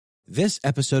This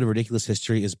episode of Ridiculous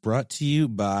History is brought to you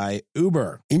by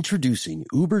Uber. Introducing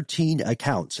Uber Teen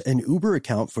Accounts, an Uber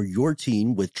account for your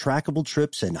teen with trackable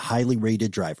trips and highly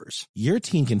rated drivers. Your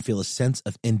teen can feel a sense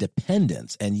of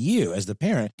independence, and you, as the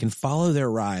parent, can follow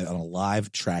their ride on a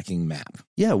live tracking map.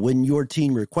 Yeah, when your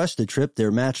teen requests a trip,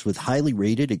 they're matched with highly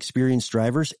rated, experienced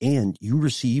drivers, and you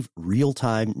receive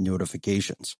real-time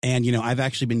notifications. And, I've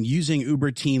actually been using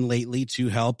Uber Teen lately to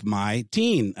help my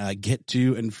teen get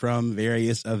to and from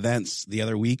various events. The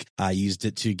other week, I used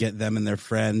it to get them and their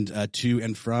friend to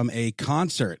and from a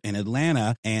concert in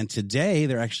Atlanta. And today,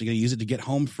 they're actually going to use it to get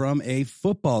home from a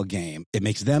football game. It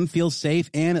makes them feel safe,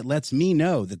 and it lets me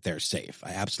know that they're safe.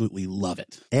 I absolutely love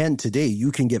it. And today,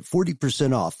 you can get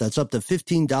 40% off. That's up to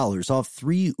 $15 off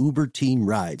 3 Uber Teen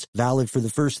rides. Valid for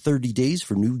the first 30 days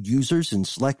for new users in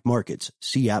select markets.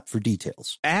 See app for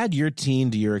details. Add your teen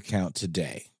to your account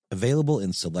today. Available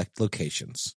in select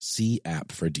locations. See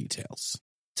app for details.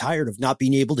 Tired of not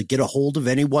being able to get a hold of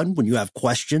anyone when you have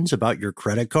questions about your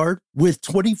credit card? With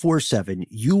 24/7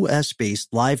 U.S.-based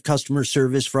live customer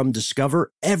service from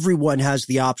Discover, everyone has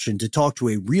the option to talk to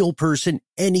a real person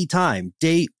anytime,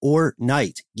 day or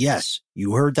night. Yes,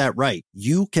 you heard that right.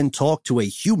 You can talk to a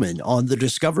human on the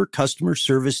Discover customer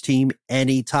service team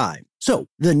anytime. So,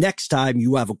 the next time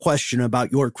you have a question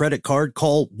about your credit card,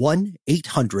 call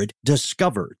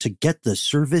 1-800-DISCOVER to get the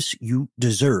service you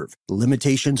deserve.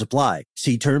 Limitations apply.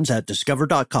 See terms at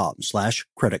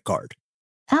discover.com/creditcard.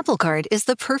 Apple Card is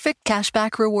the perfect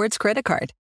cashback rewards credit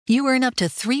card. You earn up to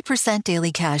 3%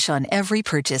 daily cash on every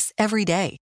purchase every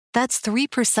day. That's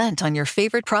 3% on your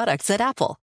favorite products at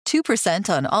Apple, 2%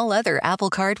 on all other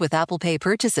Apple Card with Apple Pay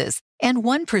purchases, and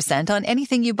 1% on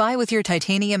anything you buy with your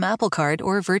titanium Apple Card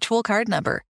or virtual card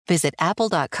number. Visit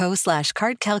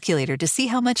apple.co/card calculator to see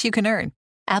how much you can earn.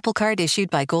 Apple Card issued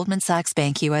by Goldman Sachs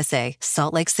Bank USA,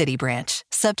 Salt Lake City branch.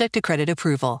 Subject to credit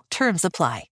approval. Terms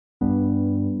apply.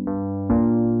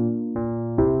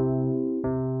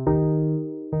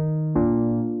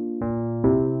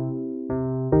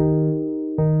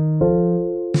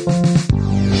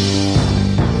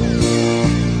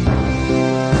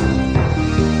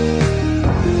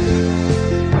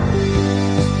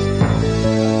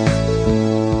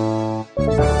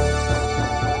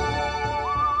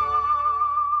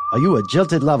 Are you a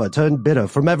jilted lover turned bitter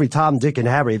from every Tom, Dick, and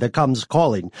Harry that comes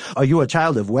calling? Are you a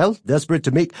child of wealth, desperate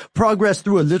to make progress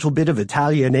through a little bit of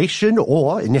Italianation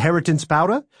or inheritance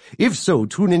powder? If so,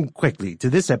 tune in quickly to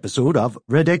this episode of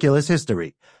Ridiculous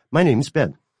History. My name's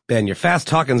Ben. Ben, your fast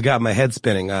talking's got my head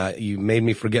spinning. You made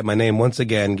me forget my name once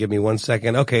again. Give me 1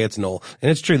 second. Okay, it's Noel. And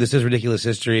it's true, this is Ridiculous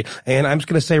History. And I'm just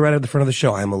going to say right at the front of the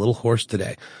show, I'm a little hoarse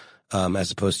today,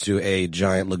 as opposed to a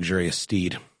giant, luxurious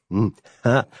steed.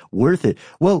 Worth it.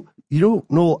 Well,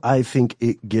 Noel, I think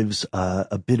it gives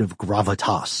a bit of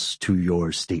gravitas to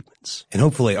your statements. And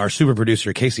hopefully our super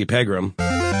producer, Casey Pegram,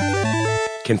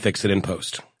 can fix it in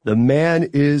post. The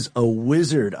man is a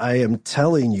wizard, I am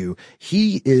telling you.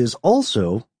 He is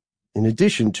also, in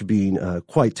addition to being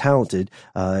quite talented,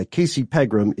 Casey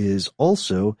Pegram is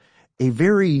also a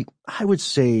very, I would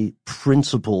say,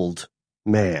 principled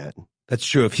man. That's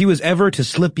true. If he was ever to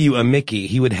slip you a Mickey,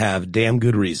 he would have damn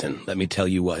good reason. Let me tell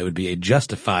you what, it would be a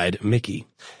justified Mickey.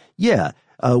 Yeah,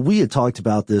 we had talked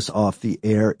about this off the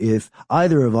air. If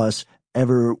either of us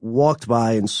ever walked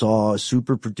by and saw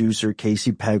super producer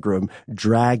Casey Pegram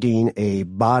dragging a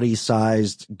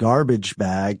body-sized garbage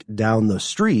bag down the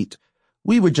street,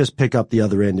 we would just pick up the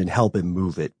other end and help him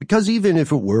move it. Because even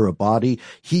if it were a body,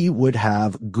 he would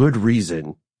have good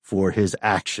reason for his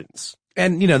actions.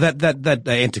 And, that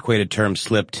antiquated term,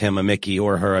 slipped him a Mickey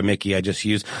or her a Mickey, I just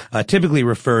used, typically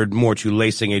referred more to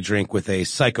lacing a drink with a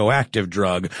psychoactive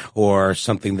drug or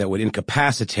something that would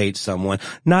incapacitate someone,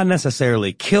 not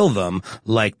necessarily kill them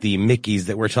like the Mickeys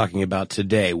that we're talking about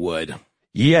today would.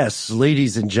 Yes,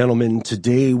 ladies and gentlemen,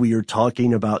 today we are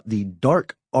talking about the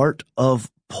dark art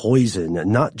of poison.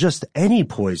 Not just any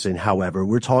poison, however.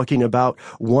 We're talking about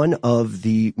one of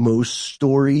the most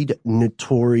storied,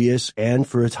 notorious, and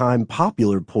for a time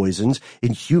popular poisons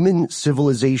in human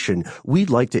civilization. We'd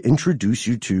like to introduce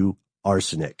you to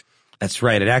arsenic. That's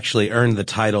right. It actually earned the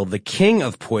title the King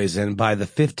of Poison by the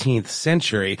 15th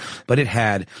century, but it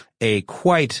had a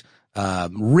quite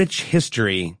rich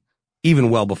history even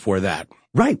well before that.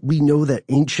 Right. We know that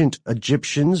ancient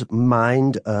Egyptians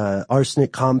mined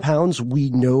arsenic compounds. We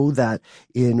know that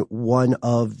in one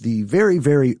of the very,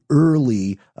 very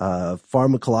early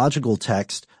pharmacological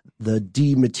texts, the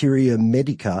De Materia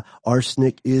Medica,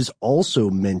 arsenic is also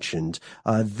mentioned.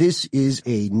 This is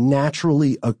a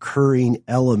naturally occurring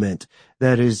element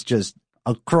that is just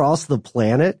across the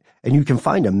planet, and you can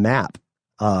find a map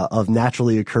of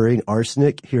naturally occurring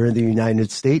arsenic here in the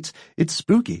United States. It's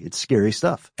spooky. It's scary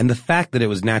stuff. And the fact that it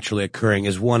was naturally occurring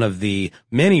is one of the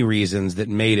many reasons that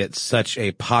made it such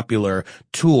a popular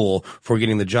tool for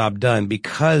getting the job done,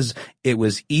 because it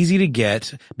was easy to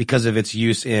get because of its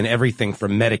use in everything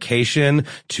from medication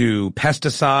to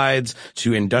pesticides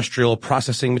to industrial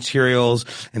processing materials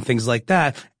and things like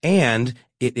that. And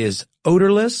it is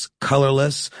odorless,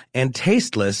 colorless, and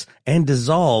tasteless, and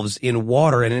dissolves in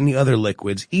water and any other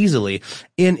liquids easily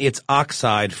in its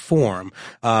oxide form.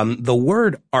 The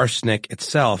word arsenic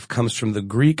itself comes from the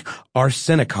Greek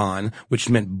arsenikon, which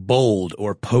meant bold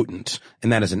or potent,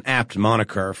 and that is an apt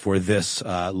moniker for this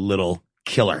little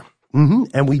killer. Mm-hmm.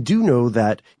 And we do know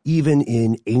that even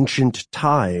in ancient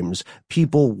times,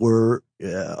 people were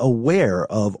aware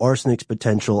of arsenic's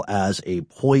potential as a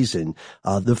poison.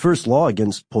 The first law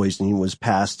against poisoning was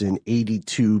passed in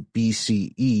 82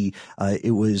 BCE.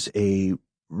 It was a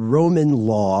Roman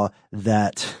law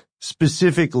that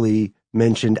specifically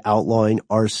mentioned outlawing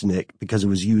arsenic because it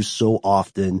was used so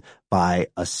often by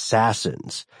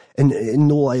assassins. And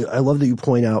Noel, I love that you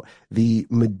point out the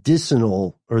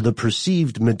medicinal or the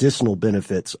perceived medicinal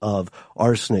benefits of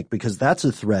arsenic, because that's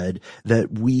a thread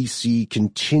that we see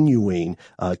continuing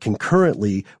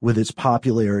concurrently with its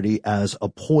popularity as a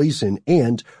poison.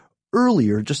 And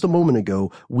earlier, just a moment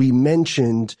ago, we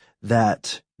mentioned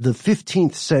that the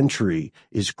 15th century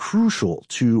is crucial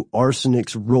to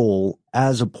arsenic's role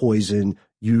as a poison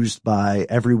used by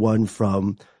everyone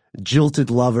from jilted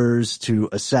lovers to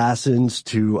assassins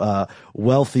to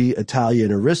wealthy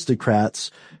Italian aristocrats.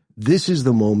 This is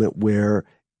the moment where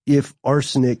if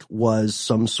arsenic was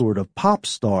some sort of pop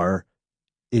star,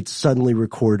 it suddenly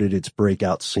recorded its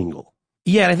breakout single.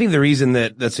 Yeah, and I think the reason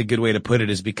that that's a good way to put it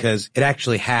is because it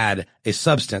actually had a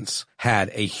substance,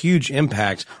 had a huge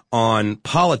impact on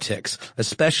politics,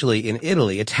 especially in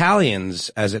Italy. Italians,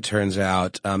 as it turns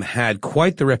out, had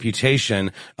quite the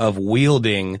reputation of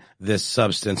wielding this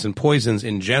substance and poisons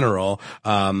in general,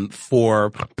 for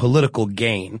political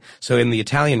gain. So in the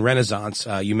Italian Renaissance,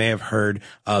 you may have heard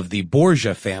of the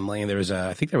Borgia family, and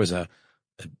I think there was a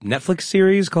Netflix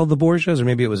series called The Borgias, or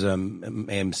maybe it was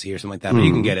AMC or something like that, but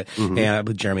you can get it. Mm-hmm. And I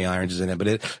believe Jeremy Irons is in it, but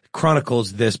it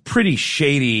chronicles this pretty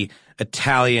shady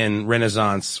Italian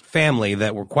Renaissance family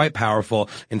that were quite powerful.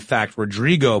 In fact,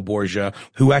 Rodrigo Borgia,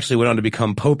 who actually went on to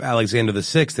become Pope Alexander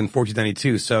VI in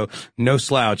 1492, so no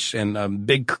slouch, and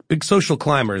big social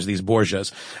climbers, these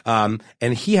Borgias.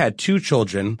 And he had two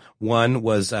children. One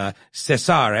was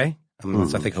Cesare.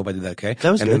 I hope I did that okay. That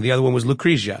was and good. Then the other one was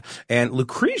Lucrezia. And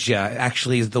Lucrezia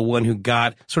actually is the one who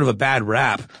got sort of a bad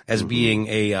rap as being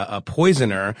a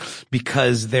poisoner,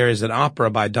 because there is an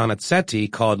opera by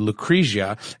Donizetti called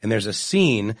Lucrezia, and there's a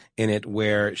scene in it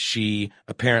where she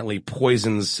apparently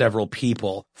poisons several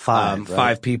people.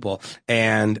 Five people.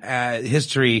 And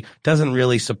history doesn't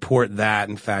really support that.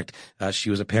 In fact, she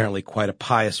was apparently quite a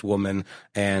pious woman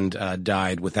and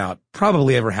died without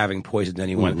probably ever having poisoned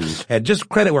anyone. And just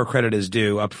credit where credit is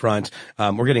due up front.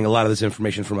 We're getting a lot of this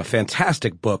information from a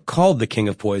fantastic book called The King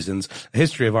of Poisons, A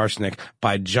History of Arsenic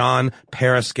by John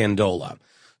Parascandola.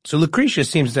 So Lucrezia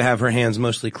seems to have her hands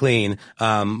mostly clean,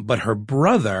 but her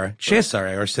brother,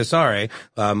 Cesare,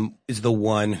 is the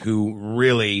one who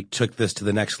really took this to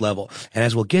the next level. And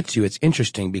as we'll get to, it's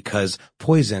interesting because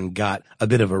poison got a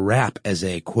bit of a rap as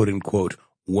a quote-unquote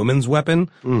woman's weapon.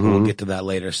 We'll get to that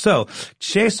later. So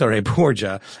Cesare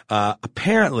Borgia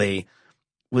apparently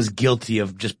was guilty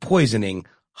of just poisoning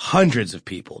hundreds of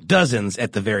people, dozens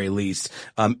at the very least,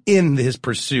 in his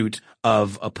pursuit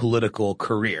of a political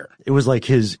career. It was like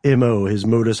his MO, his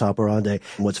modus operandi.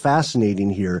 What's fascinating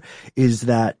here is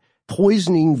that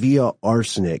poisoning via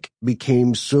arsenic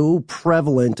became so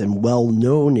prevalent and well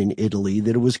known in Italy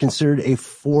that it was considered a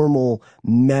formal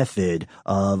method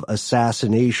of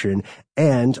assassination.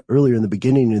 And earlier in the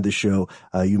beginning of the show,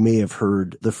 you may have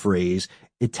heard the phrase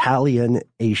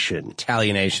Italianation.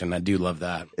 Italianation, I do love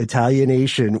that.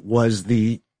 Italianation was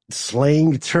the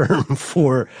slang term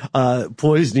for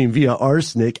poisoning via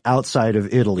arsenic outside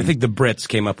of Italy. I think the Brits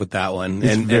came up with that one.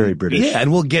 It's very British. Yeah,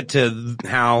 and we'll get to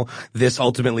how this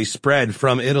ultimately spread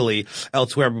from Italy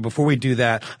elsewhere. But before we do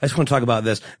that, I just want to talk about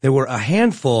this. There were a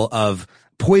handful of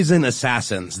poison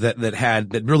assassins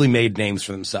that really made names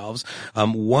for themselves.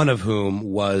 One of whom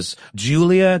was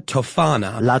Giulia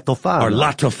Tofana. La Tofana. Or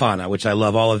La Tofana, which I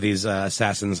love. All of these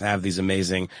assassins have these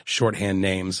amazing shorthand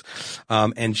names.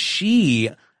 And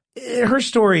her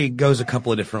story goes a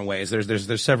couple of different ways.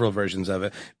 There's several versions of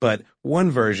it, but one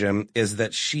version is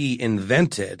that she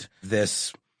invented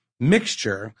this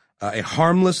mixture, a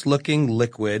harmless looking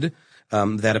liquid,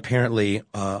 that apparently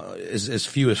as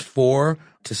few as 4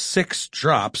 to 6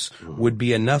 drops would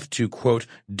be enough to, quote,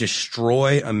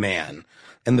 destroy a man.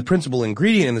 And the principal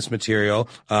ingredient in this material,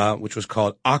 which was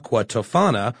called aqua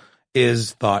tofana,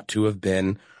 is thought to have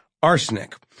been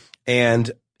arsenic.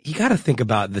 And you got to think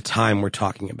about the time we're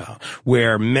talking about,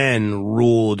 where men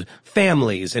ruled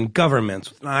families and governments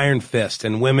with an iron fist,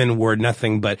 and women were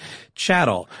nothing but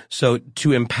chattel. So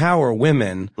to empower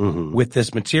women with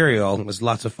this material, as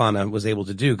La Tofana was able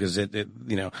to do, because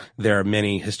there are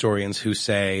many historians who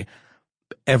say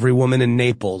every woman in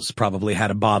Naples probably had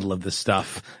a bottle of this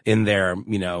stuff in their,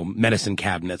 medicine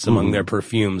cabinets among their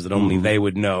perfumes that only they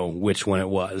would know which one it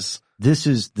was. This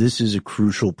is a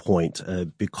crucial point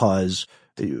because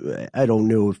I don't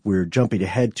know if we're jumping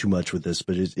ahead too much with this,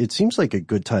 but it seems like a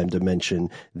good time to mention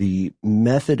the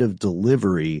method of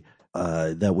delivery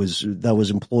that was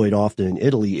employed often in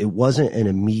Italy. It wasn't an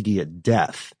immediate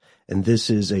death, and this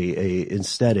is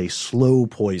instead a slow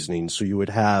poisoning. So you would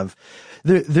have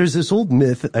there's this old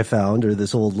myth I found, or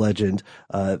this old legend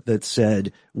that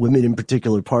said women in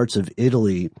particular parts of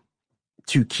Italy,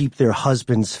 to keep their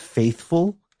husbands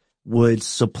faithful, would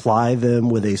supply them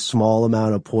with a small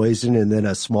amount of poison and then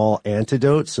a small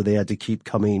antidote, so they had to keep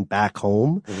coming back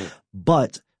home.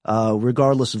 But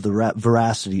regardless of the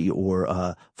veracity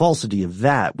or falsity of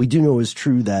that, we do know it's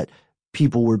true that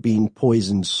people were being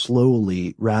poisoned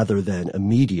slowly rather than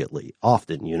immediately,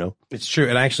 often, It's true.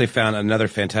 And I actually found another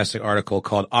fantastic article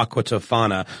called Aqua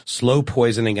Tofana, Slow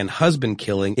Poisoning and Husband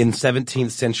Killing in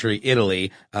 17th Century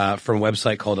Italy, from a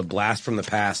website called A Blast from the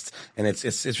Past. And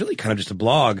it's really kind of just a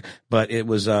blog, but it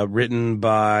was written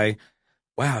by,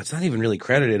 wow, it's not even really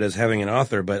credited as having an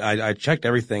author, but I checked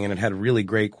everything, and it had really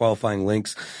great qualifying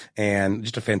links and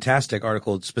just a fantastic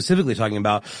article specifically talking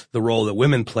about the role that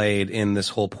women played in this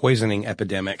whole poisoning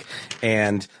epidemic,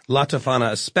 and La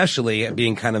Tofana especially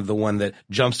being kind of the one that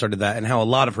jump-started that, and how a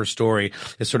lot of her story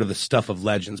is sort of the stuff of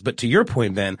legends. But to your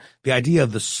point, Ben, the idea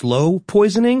of the slow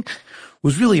poisoning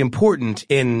was really important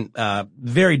in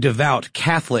very devout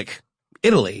Catholic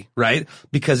Italy, right?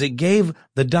 Because it gave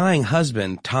the dying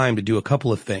husband time to do a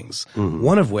couple of things.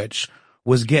 One of which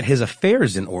was get his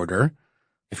affairs in order.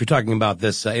 If you're talking about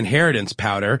this inheritance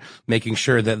powder, making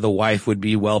sure that the wife would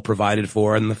be well provided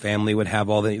for and the family would have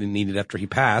all they needed after he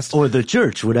passed. Or the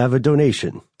church would have a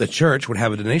donation. The church would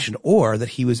have a donation, or that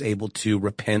he was able to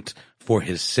repent for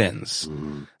his sins.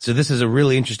 So this is a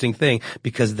really interesting thing,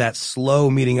 because that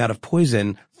slow meeting out of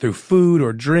poison through food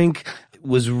or drink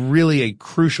was really a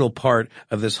crucial part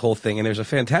of this whole thing. And there's a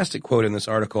fantastic quote in this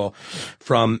article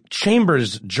from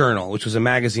Chambers Journal, which was a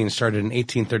magazine started in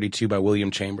 1832 by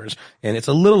William Chambers. And it's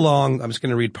a little long. I'm just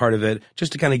going to read part of it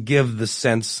just to kind of give the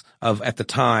sense of, at the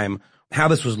time, how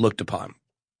this was looked upon.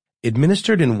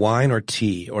 Administered in wine or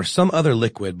tea or some other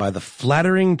liquid by the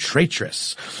flattering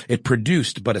traitress, it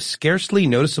produced but a scarcely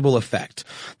noticeable effect.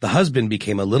 The husband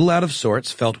became a little out of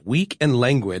sorts, felt weak and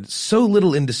languid, so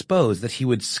little indisposed that he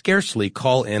would scarcely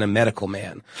call in a medical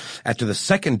man. After the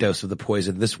second dose of the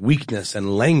poison, this weakness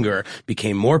and languor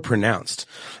became more pronounced.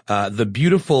 The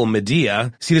beautiful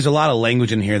Medea, see, there's a lot of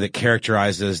language in here that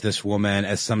characterizes this woman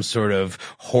as some sort of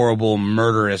horrible,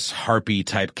 murderous, harpy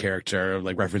type character,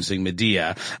 like referencing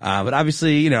Medea. But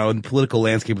obviously, in the political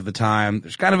landscape of the time,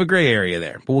 there's kind of a gray area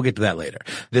there, but we'll get to that later.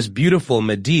 This beautiful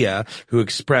Medea, who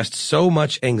expressed so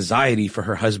much anxiety for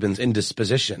her husband's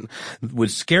indisposition, would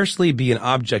scarcely be an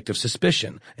object of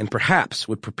suspicion, and perhaps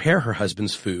would prepare her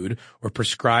husband's food, or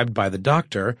prescribed by the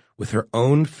doctor, with her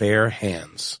own fair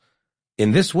hands.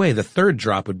 In this way, the third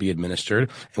drop would be administered,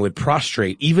 and would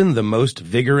prostrate even the most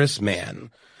vigorous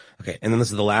man. Okay, and then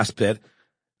this is the last bit.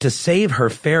 To save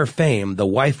her fair fame, the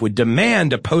wife would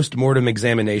demand a post-mortem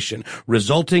examination,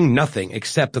 resulting nothing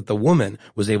except that the woman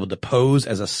was able to pose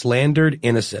as a slandered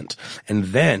innocent, and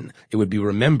then it would be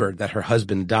remembered that her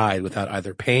husband died without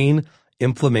either pain,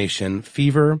 inflammation,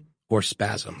 fever, or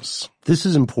spasms. This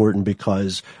is important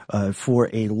because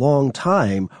for a long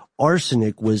time,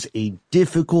 arsenic was a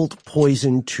difficult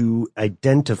poison to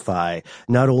identify.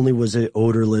 Not only was it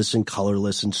odorless and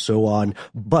colorless and so on,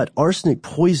 but arsenic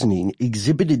poisoning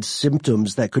exhibited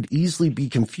symptoms that could easily be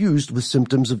confused with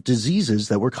symptoms of diseases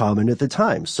that were common at the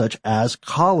time, such as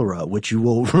cholera, which you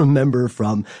will remember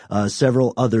from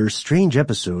several other strange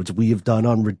episodes we have done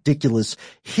on ridiculous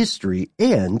history.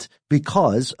 And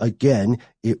because, again,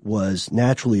 it was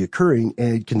naturally occurring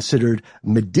and considered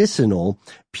medicinal,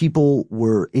 people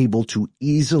were able to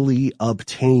easily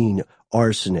obtain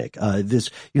arsenic.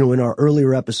 In our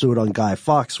earlier episode on Guy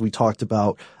Fawkes, we talked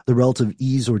about the relative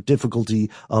ease or difficulty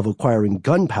of acquiring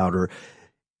gunpowder.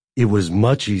 It was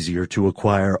much easier to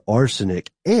acquire arsenic,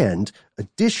 and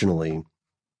additionally,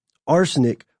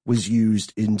 arsenic was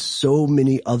used in so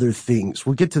many other things.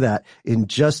 We'll get to that in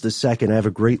just a second. I have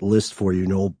a great list for you,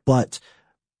 Noel. But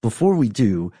before we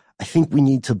do, I think we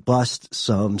need to bust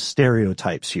some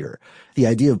stereotypes here. The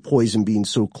idea of poison being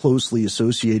so closely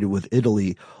associated with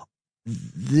Italy,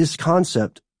 this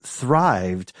concept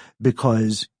thrived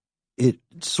because it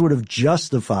sort of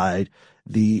justified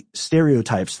the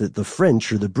stereotypes that the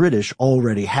French or the British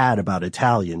already had about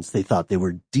Italians. They thought they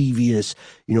were devious,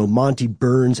 Monty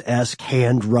Burns-esque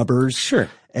hand rubbers. Sure.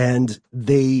 And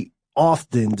they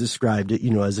often described it,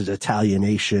 as an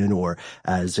Italianation or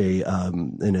as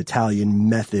an Italian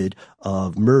method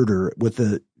of murder, with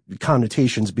the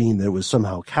connotations being that it was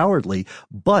somehow cowardly.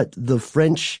 But the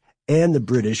French and the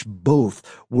British both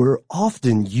were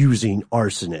often using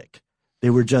arsenic.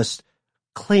 They were just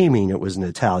claiming it was an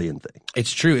Italian thing.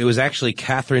 It's true. It was actually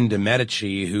Catherine de'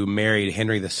 Medici who married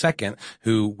Henry II,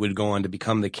 who would go on to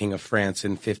become the King of France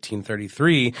in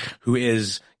 1533, who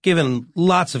is given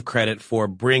lots of credit for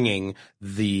bringing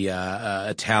the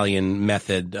Italian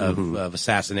method of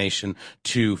assassination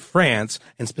to France,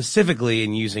 and specifically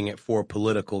in using it for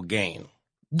political gain.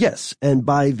 Yes, and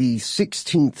by the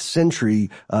 16th century,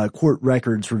 court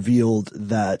records revealed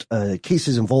that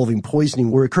cases involving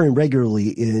poisoning were occurring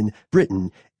regularly in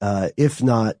Britain, if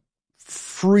not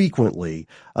frequently.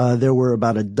 There were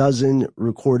about a dozen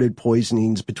recorded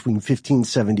poisonings between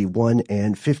 1571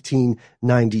 and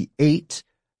 1598.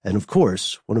 And of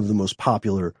course, one of the most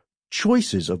popular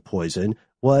choices of poison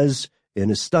was,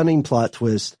 in a stunning plot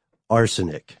twist,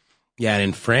 arsenic. Yeah, and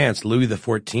in France, Louis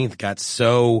XIV got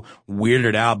so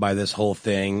weirded out by this whole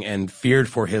thing and feared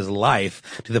for his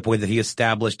life to the point that he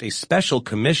established a special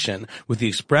commission with the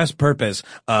express purpose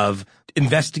of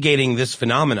investigating this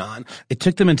phenomenon. It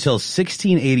took them until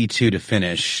 1682 to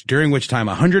finish, during which time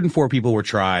 104 people were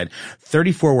tried,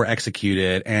 34 were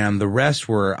executed, and the rest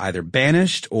were either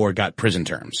banished or got prison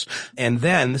terms. And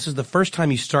then this is the first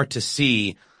time you start to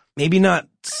see maybe not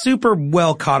super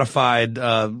well codified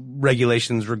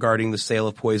regulations regarding the sale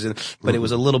of poison, but it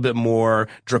was a little bit more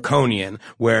draconian,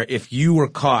 where if you were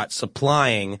caught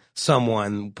supplying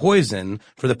someone poison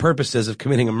for the purposes of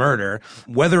committing a murder,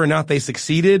 whether or not they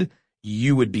succeeded,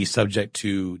 you would be subject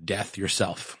to death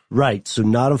yourself. Right. So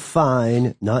not a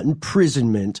fine, not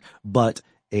imprisonment, but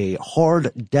a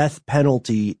hard death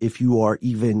penalty if you are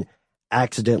even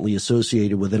accidentally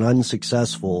associated with an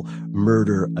unsuccessful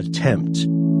murder attempt.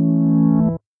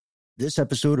 This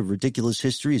episode of Ridiculous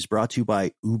History is brought to you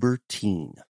by Uber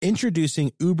Teen.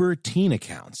 Introducing Uber Teen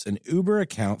Accounts, an Uber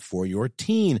account for your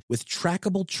teen with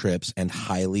trackable trips and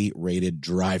highly rated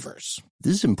drivers.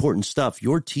 This is important stuff.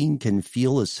 Your teen can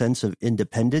feel a sense of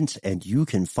independence, and you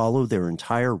can follow their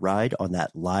entire ride on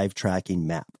that live tracking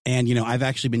map. And, I've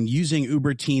actually been using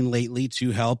Uber Teen lately to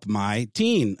help my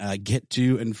teen get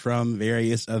to and from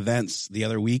various events. The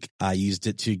other week, I used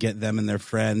it to get them and their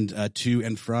friend to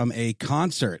and from a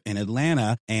concert in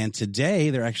Atlanta. And today,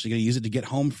 they're actually going to use it to get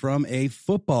home from a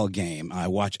football game. I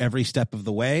watch every step of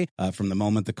the way, from the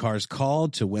moment the car's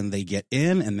called to when they get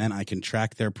in, and then I can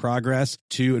track their progress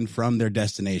to and from their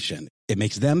destination. It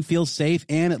makes them feel safe,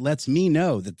 and it lets me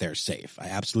know that they're safe. I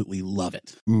absolutely love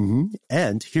it.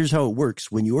 And here's how it works.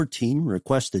 When your teen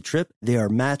requests a trip, they are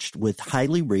matched with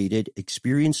highly rated,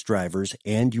 experienced drivers,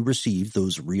 and you receive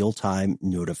those real-time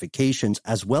notifications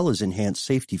as well as enhanced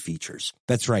safety features.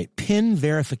 That's right. PIN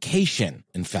verification,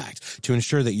 in fact, to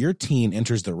ensure that your teen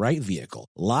enters the right vehicle.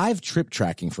 Live trip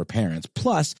tracking for parents.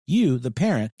 Plus, you, the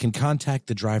parent, can contact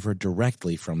the driver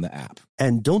directly from the app.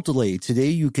 And don't delay. Today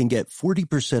you can get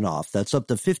 40% off. That's up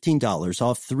to $15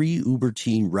 off 3 Uber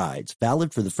Teen rides.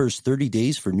 Valid for the first 30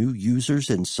 days for new users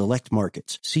in select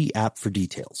markets. See app for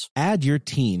details. Add your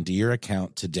teen to your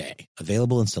account today.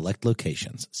 Available in select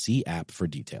locations. See app for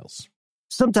details.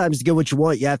 Sometimes to get what you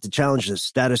want, you have to challenge the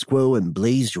status quo and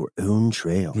blaze your own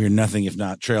trail. We're nothing if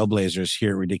not trailblazers here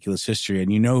at Ridiculous History.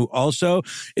 And also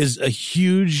is a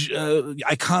huge,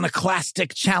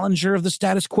 iconoclastic challenger of the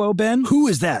status quo, Ben. Who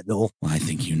is that, Noel? Well, I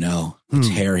think you know. It's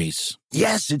Harry's.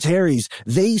 Yes, it's Harry's.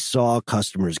 They saw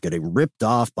customers getting ripped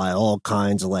off by all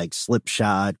kinds of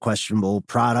slipshod, questionable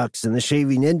products in the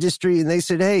shaving industry, and they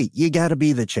said, hey, you gotta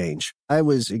be the change. I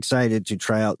was excited to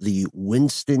try out the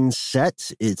Winston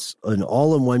set. It's an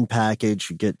all-in-one package.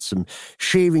 You get some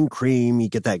shaving cream. You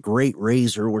get that great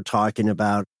razor we're talking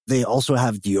about. They also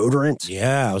have deodorant.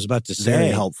 Yeah, I was about to say.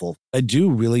 Very helpful. I do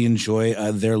really enjoy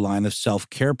their line of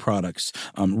self-care products,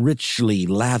 richly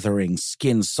lathering,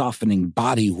 skin-softening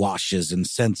body washes and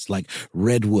scents like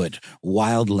redwood,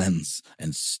 wildlands,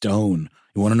 and stone.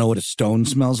 You want to know what a stone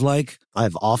smells like?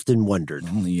 I've often wondered.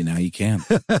 Well, now you can.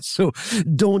 So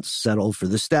don't settle for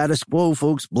the status quo,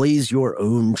 folks. Blaze your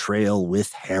own trail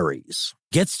with Harry's.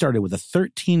 Get started with a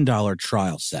 $13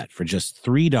 trial set for just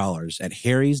 $3 at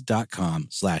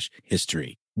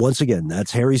harrys.com/history. Once again,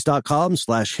 that's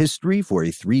harrys.com/history for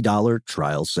a $3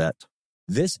 trial set.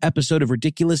 This episode of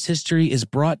Ridiculous History is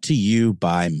brought to you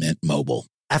by Mint Mobile.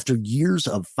 After years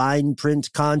of fine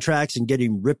print contracts and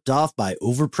getting ripped off by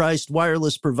overpriced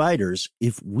wireless providers,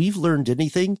 if we've learned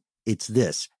anything, it's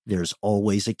this: there's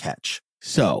always a catch.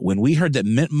 So when we heard that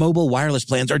Mint Mobile wireless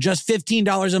plans are just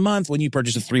 $15 a month when you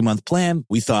purchase a 3-month plan,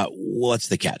 we thought, what's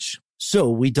the catch? So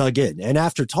we dug in, and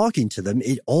after talking to them,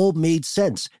 it all made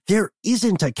sense. There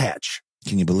isn't a catch.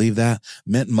 Can you believe that?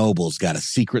 Mint Mobile's got a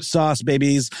secret sauce,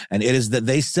 babies, and it is that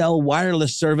they sell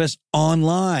wireless service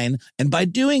online, and by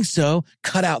doing so,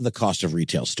 cut out the cost of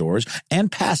retail stores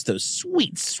and pass those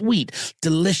sweet, sweet,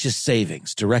 delicious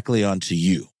savings directly onto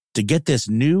you. To get this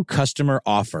new customer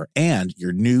offer and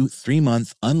your new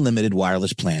 3-month unlimited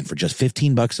wireless plan for just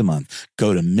 $15 a month,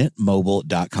 go to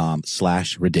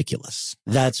mintmobile.com/ridiculous.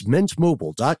 That's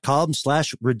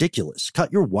mintmobile.com/ridiculous.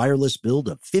 Cut your wireless bill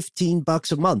to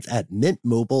 $15 a month at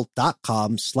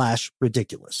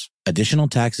mintmobile.com/ridiculous. Additional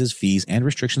taxes, fees, and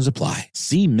restrictions apply.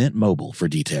 See Mint Mobile for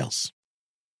details.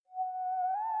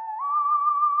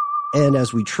 And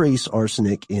as we trace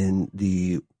arsenic in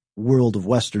the world of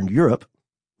Western Europe,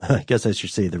 I guess I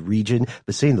should say the region,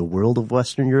 but saying the world of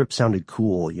Western Europe sounded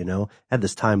cool, had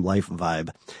this Time Life vibe.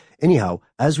 Anyhow,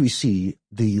 as we see,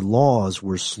 the laws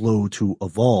were slow to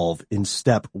evolve in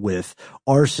step with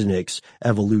arsenic's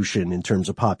evolution in terms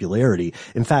of popularity.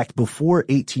 In fact, before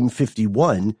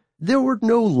 1851, there were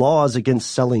no laws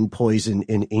against selling poison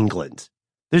in England.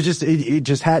 It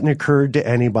just hadn't occurred to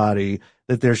anybody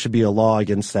that there should be a law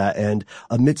against that. And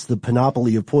amidst the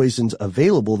panoply of poisons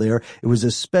available there, it was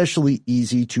especially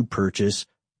easy to purchase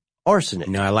arsenic.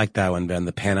 No, I like that one, Ben.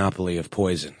 The panoply of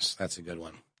poisons. That's a good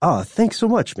one. Thanks so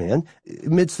much, man.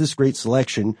 Amidst this great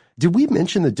selection, did we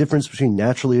mention the difference between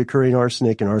naturally occurring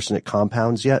arsenic and arsenic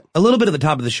compounds yet? A little bit at the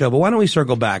top of the show, but why don't we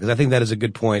circle back? Because I think that is a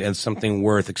good point and something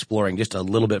worth exploring just a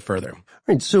little bit further.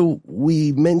 Right. So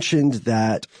we mentioned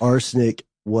that arsenic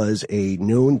was a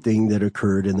known thing that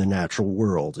occurred in the natural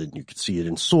world, and you could see it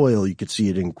in soil, you could see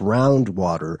it in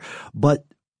groundwater. But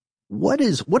what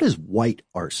is white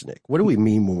arsenic? What do we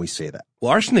mean when we say that?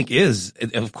 Well, arsenic is,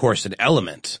 of course, an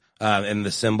element. And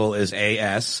the symbol is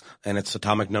AS, and its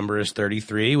atomic number is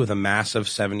 33 with a mass of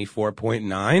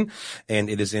 74.9. And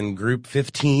it is in group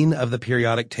 15 of the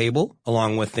periodic table,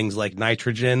 along with things like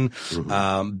nitrogen,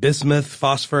 bismuth,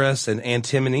 phosphorus, and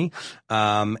antimony.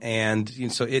 So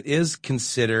it is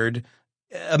considered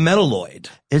a metalloid.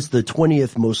 It's the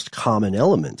 20th most common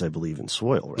element, I believe, in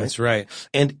soil, right? That's right.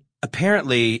 And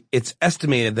apparently, it's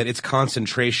estimated that its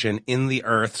concentration in the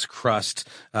Earth's crust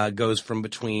goes from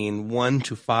between 1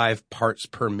 to 5 parts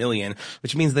per million,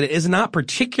 which means that it is not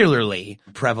particularly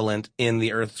prevalent in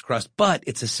the Earth's crust, but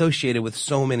it's associated with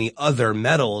so many other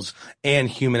metals and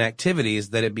human activities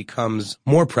that it becomes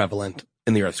more prevalent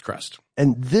in the Earth's crust.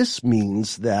 And this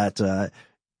means that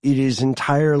it is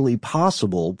entirely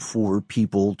possible for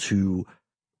people to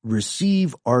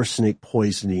receive arsenic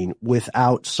poisoning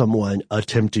without someone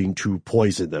attempting to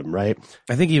poison them, right?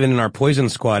 I think even in our Poison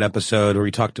Squad episode where we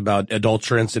talked about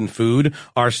adulterants in food,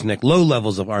 arsenic, low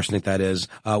levels of arsenic that is,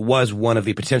 was one of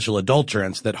the potential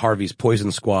adulterants that Harvey's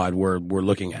Poison Squad were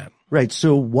looking at. Right.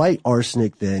 So white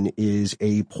arsenic then is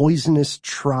a poisonous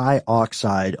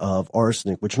trioxide of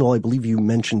arsenic, which Noel, I believe you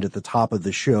mentioned at the top of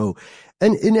the show.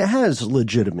 And it has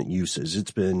legitimate uses.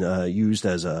 It's been used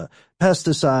as a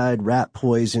pesticide, rat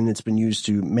poison. It's been used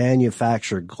to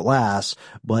manufacture glass,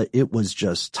 but it was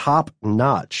just top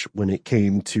notch when it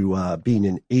came to being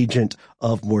an agent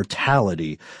of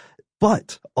mortality.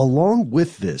 But along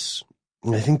with this,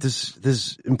 and I think this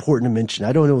is important to mention.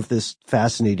 I don't know if this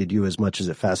fascinated you as much as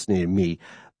it fascinated me,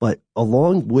 but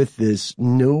along with this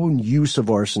known use of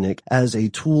arsenic as a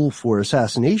tool for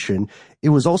assassination, it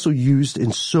was also used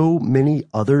in so many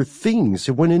other things.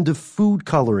 It went into food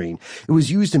coloring. It was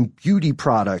used in beauty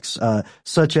products,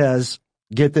 such as,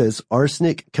 get this,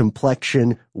 arsenic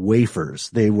complexion wafers.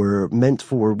 They were meant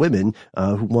for women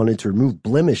who wanted to remove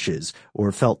blemishes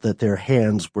or felt that their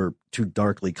hands were too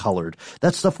darkly colored.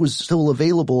 That stuff was still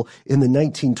available in the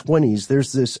 1920s.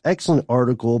 There's this excellent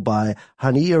article by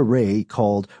Hania Ray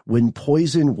called When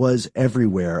Poison Was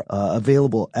Everywhere,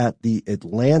 available at The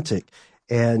Atlantic.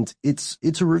 And it's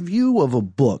a review of a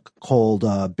book called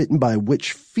Bitten by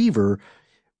Witch Fever,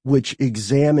 which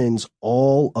examines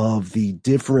all of the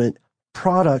different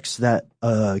products that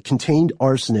contained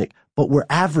arsenic, but were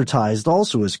advertised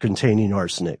also as containing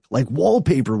arsenic. Like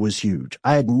wallpaper was huge.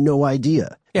 I had no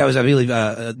idea. Yeah, it was, I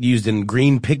believe, used in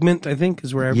green pigment, I think,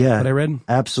 is what I read.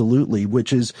 Absolutely,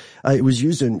 which is, it was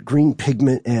used in green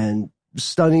pigment and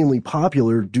stunningly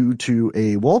popular due to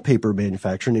a wallpaper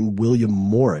manufacturer named William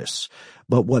Morris.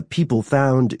 But what people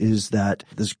found is that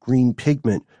this green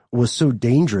pigment was so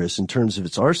dangerous in terms of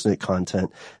its arsenic content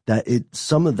that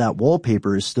some of that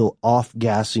wallpaper is still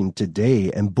off-gassing today.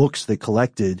 And books that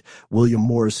collected William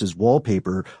Morris's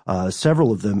wallpaper,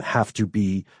 several of them have to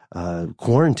be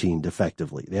quarantined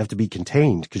effectively. They have to be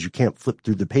contained because you can't flip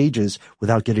through the pages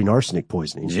without getting arsenic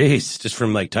poisoning. Jeez, just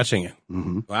from like touching it.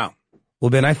 Mm-hmm. Wow. Well,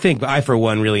 Ben, I think I, for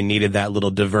one, really needed that little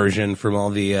diversion from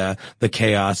all the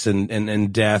chaos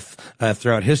and death,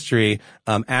 throughout history,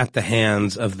 at the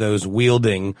hands of those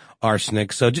wielding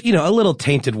arsenic. So, a little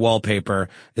tainted wallpaper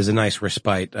is a nice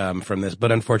respite, from this.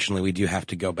 But unfortunately, we do have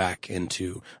to go back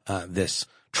into, this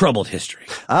troubled history.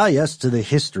 Ah, yes, to the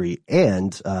history.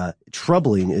 And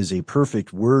troubling is a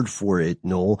perfect word for it,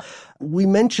 Noel. We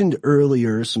mentioned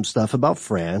earlier some stuff about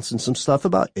France and some stuff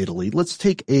about Italy. Let's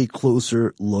take a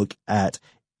closer look at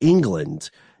England.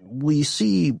 We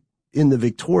see in the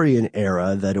Victorian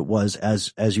era that it was,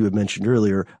 as you had mentioned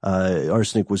earlier,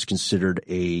 arsenic was considered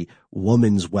a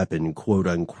woman's weapon, quote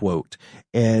unquote.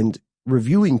 And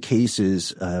reviewing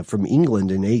cases from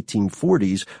England in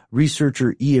 1840s,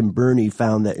 researcher Ian Burney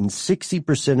found that in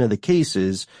 60% of the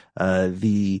cases,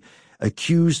 the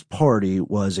accused party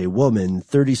was a woman,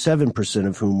 37%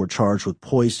 of whom were charged with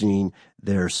poisoning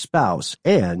their spouse.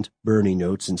 And, Burney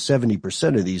notes, in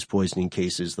 70% of these poisoning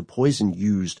cases, the poison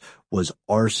used was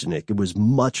arsenic. It was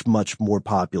much, much more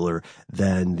popular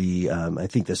than I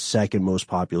think the second most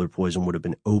popular poison would have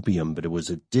been opium, but it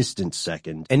was a distant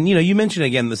second. And, you mentioned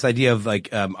again this idea of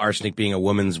arsenic being a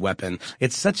woman's weapon.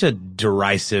 It's such a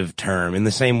derisive term in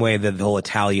the same way that the whole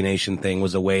Italianation thing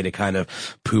was a way to kind of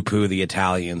poo-poo the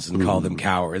Italians and call them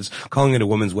cowards. Calling it a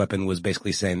woman's weapon was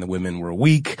basically saying the women were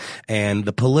weak, and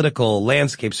the political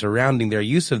landscape surrounding their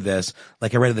use of this,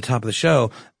 like I read at the top of the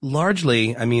show,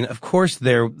 largely, of course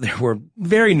there were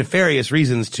very nefarious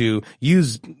reasons to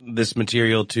use this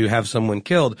material to have someone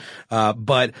killed,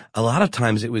 but a lot of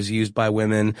times it was used by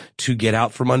women to get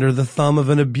out from under the thumb of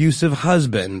an abusive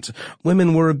husband.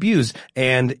 Women were abused,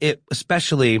 and it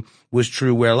especially was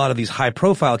true where a lot of these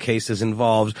high-profile cases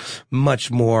involved much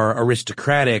more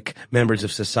aristocratic members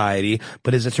of society.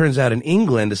 But as it turns out in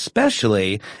England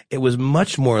especially, it was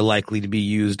much more likely to be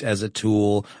used as a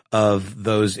tool of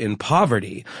those in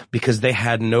poverty because they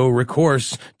had no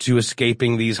recourse to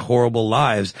escaping these horrible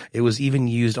lives. It was even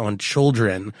used on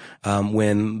children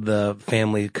when the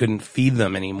family couldn't feed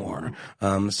them anymore.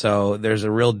 So there's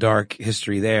a real dark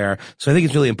history there. So I think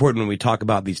it's really important when we talk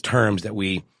about these terms that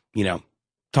we,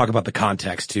 talk about the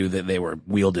context too that they were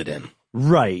wielded in.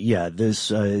 Right. Yeah.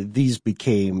 These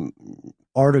became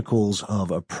articles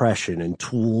of oppression and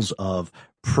tools of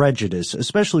prejudice,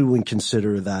 especially when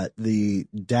consider that the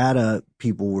data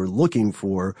people were looking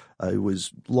for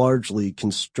was largely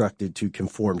constructed to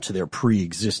conform to their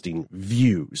pre-existing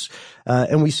views.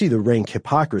 And we see the rank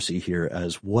hypocrisy here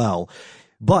as well.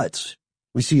 But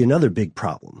we see another big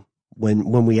problem.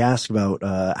 When we ask about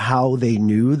how they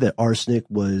knew that arsenic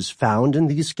was found in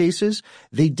these cases,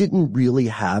 they didn't really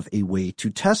have a way to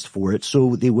test for it,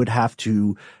 so they would have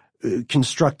to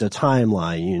construct a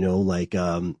timeline, like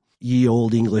ye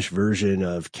old English version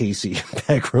of Casey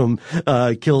Pegram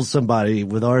kills somebody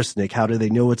with arsenic. How do they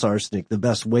know it's arsenic? The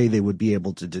best way they would be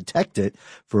able to detect it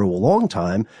for a long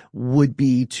time would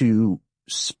be to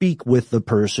speak with the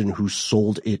person who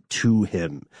sold it to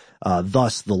him.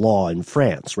 Thus the law in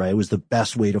France, right? It was the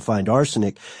best way to find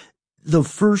arsenic. The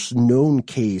first known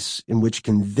case in which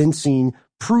convincing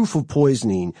proof of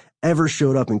poisoning ever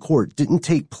showed up in court didn't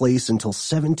take place until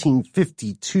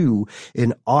 1752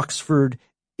 in Oxford,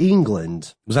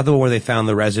 England. Was that the one where they found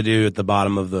the residue at the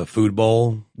bottom of the food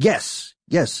bowl? Yes.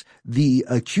 The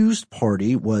accused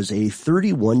party was a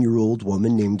 31-year-old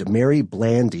woman named Mary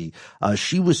Blandy.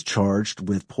 She was charged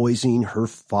with poisoning her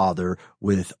father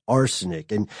with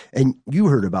arsenic. And you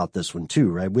heard about this one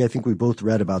too, right? I think we both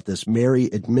read about this. Mary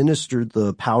administered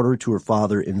the powder to her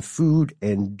father in food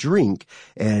and drink,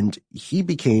 and he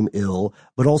became ill,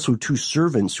 but also two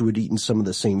servants who had eaten some of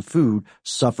the same food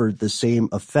suffered the same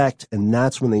effect, and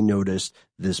that's when they noticed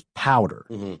this powder.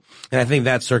 Mm-hmm. And I think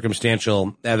that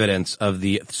circumstantial evidence of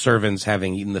the servants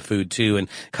having eaten the food too and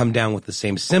come down with the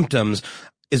same symptoms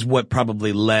is what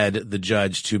probably led the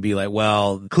judge to be like,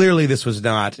 well, clearly this was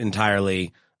not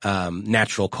entirely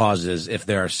natural causes if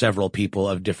there are several people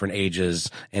of different ages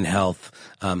and health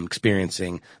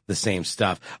experiencing the same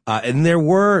stuff. And there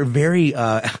were very,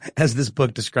 as this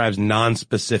book describes,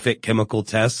 non-specific chemical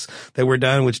tests that were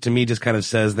done, which to me just kind of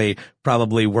says they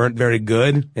probably weren't very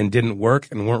good and didn't work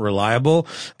and weren't reliable.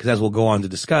 Because as we'll go on to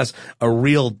discuss, a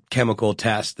real chemical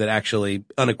test that actually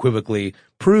unequivocally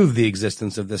proved the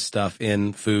existence of this stuff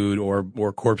in food or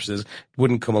corpses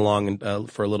wouldn't come along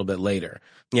for a little bit later.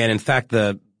 And in fact,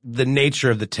 the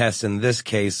nature of the tests in this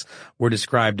case were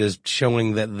described as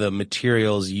showing that the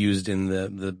materials used in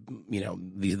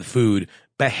the food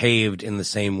behaved in the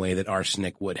same way that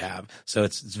arsenic would have. So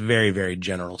it's very, very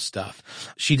general stuff.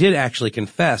 She did actually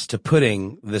confess to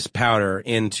putting this powder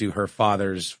into her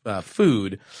father's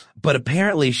food, but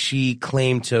apparently she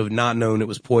claimed to have not known it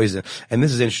was poison. And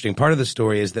this is interesting. Part of the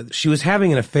story is that she was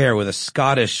having an affair with a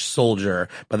Scottish soldier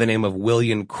by the name of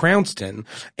William Crounston,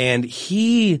 and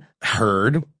he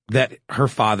heard that her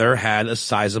father had a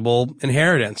sizable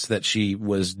inheritance that she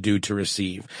was due to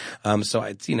receive. So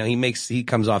it's, he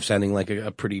comes off sounding like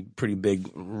a pretty big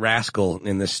rascal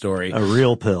in this story. A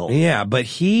real pill. Yeah, but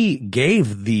he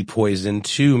gave the poison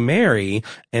to Mary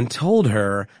and told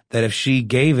her that if she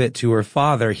gave it to her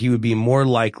father, he would be more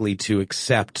likely to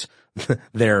accept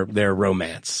their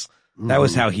romance. That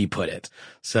was how he put it.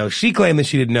 So she claimed that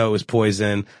she didn't know it was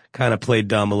poison, kind of played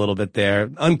dumb a little bit there.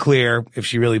 Unclear if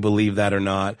she really believed that or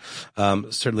not.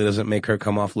 Certainly doesn't make her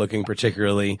come off looking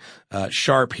particularly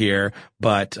sharp here,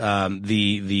 but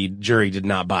the jury did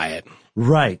not buy it.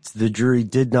 Right. The jury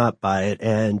did not buy it,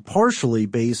 and partially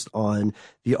based on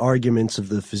the arguments of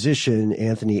the physician,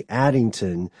 Anthony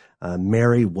Addington,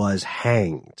 Mary was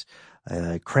hanged.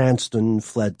 Cranston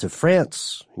fled to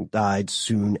France, died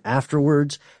soon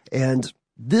afterwards, and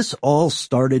this all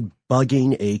started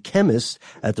bugging a chemist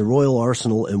at the Royal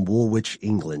Arsenal in Woolwich,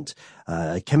 England,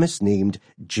 a chemist named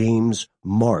James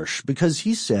Marsh, because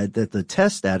he said that the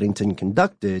tests Addington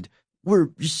conducted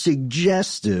were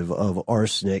suggestive of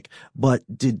arsenic, but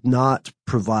did not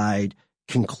provide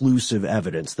conclusive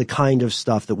evidence, the kind of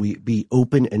stuff that we be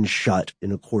open and shut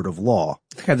in a court of law.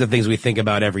 The kinds of things we think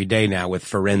about every day now with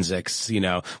forensics.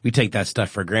 We take that stuff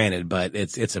for granted, but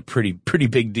it's a pretty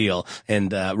big deal,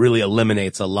 and really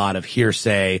eliminates a lot of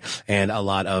hearsay and a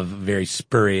lot of very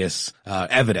spurious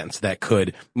evidence that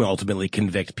could ultimately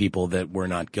convict people that were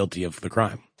not guilty of the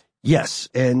crime. Yes,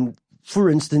 and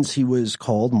for instance,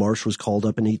 Marsh was called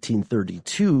up in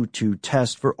 1832 to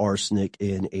test for arsenic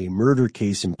in a murder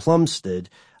case in Plumstead.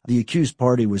 The accused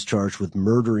party was charged with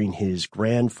murdering his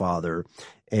grandfather,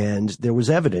 and there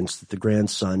was evidence that the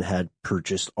grandson had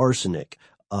purchased arsenic,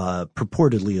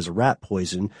 purportedly as a rat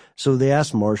poison. So they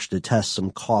asked Marsh to test some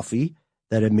coffee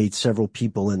that had made several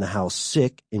people in the house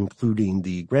sick, including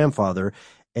the grandfather,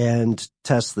 and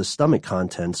test the stomach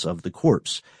contents of the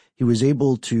corpse. He was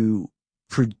able to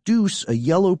produce a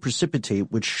yellow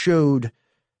precipitate which showed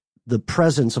the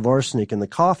presence of arsenic in the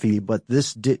coffee, but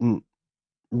this didn't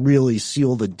really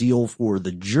seal the deal for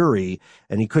the jury,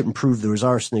 and he couldn't prove there was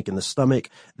arsenic in the stomach.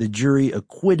 The jury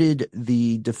acquitted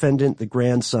the defendant, the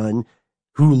grandson,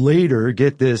 who later,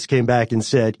 get this, came back and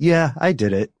said, yeah, I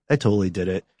did it. I totally did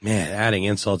it. Man, adding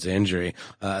insult to injury,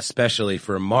 especially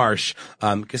for Marsh,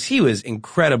 because he was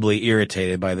incredibly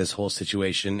irritated by this whole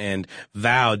situation and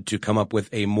vowed to come up with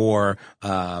a more,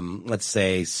 let's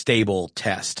say, stable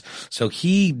test. So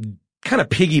he kind of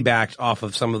piggybacked off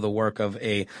of some of the work of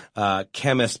a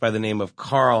chemist by the name of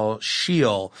Carl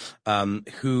Scheele,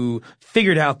 who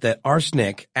figured out that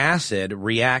arsenic acid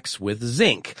reacts with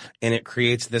zinc, and it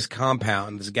creates this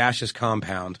compound, this gaseous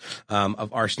compound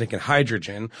of arsenic and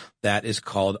hydrogen that is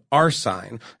called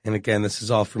arsine. And again, this is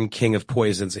all from King of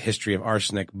Poisons, A History of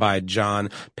Arsenic by John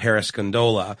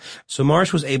Periscondola. So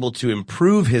Marsh was able to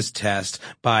improve his test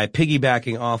by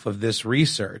piggybacking off of this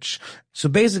research. So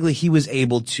basically, he was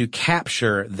able to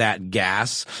capture that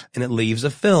gas, and it leaves a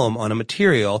film on a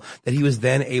material that he was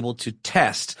then able to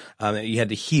test. You had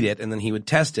to heat it, and then he would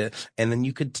test it, and then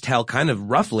you could tell kind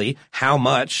of roughly how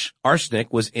much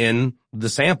arsenic was in the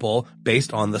sample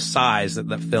based on the size that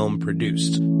the film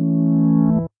produced.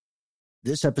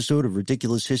 This episode of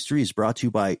Ridiculous History is brought to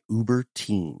you by Uber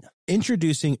Teen.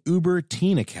 Introducing Uber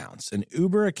Teen Accounts, an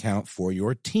Uber account for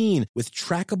your teen with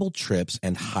trackable trips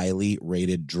and highly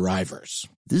rated drivers.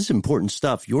 This is important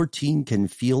stuff. Your teen can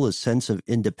feel a sense of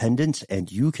independence,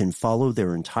 and you can follow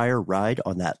their entire ride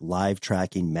on that live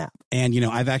tracking map. And,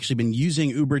 I've actually been using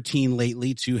Uber Teen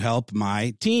lately to help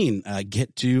my teen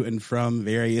get to and from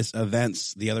various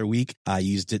events. The other week, I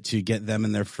used it to get them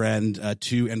and their friend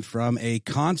to and from a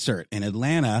concert in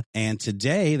Atlanta. And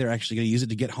today, they're actually going to use it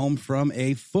to get home from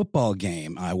a football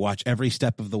game. I watch every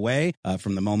step of the way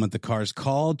from the moment the car's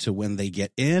called to when they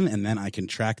get in, and then I can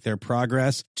track their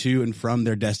progress to and from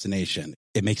their destination.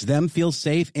 It makes them feel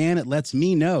safe, and it lets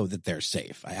me know that they're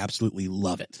safe. I absolutely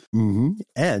love it. Mm-hmm.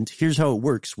 And here's how it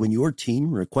works. When your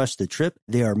team requests a trip,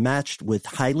 they are matched with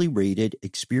highly rated,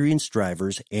 experienced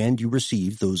drivers, and you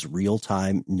receive those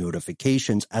real-time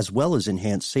notifications as well as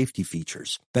enhanced safety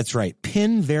features. That's right.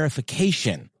 PIN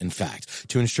verification, in fact,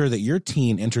 to ensure that your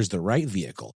teen enters the right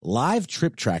vehicle. Live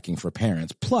trip tracking for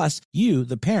parents. Plus, you,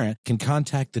 the parent, can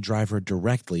contact the driver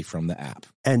directly from the app.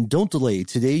 And don't delay.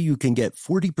 Today you can get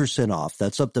 40% off.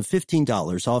 That's up to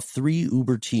 $15 off 3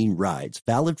 Uber Teen rides.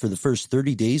 Valid for the first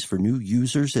 30 days for new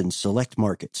users in select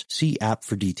markets. See app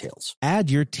for details. Add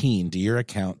your teen to your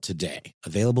account today.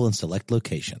 Available in select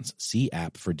locations. See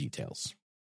app for details.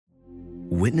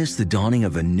 Witness the dawning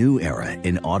of a new era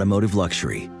in automotive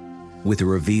luxury with a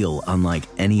reveal unlike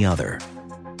any other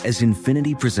as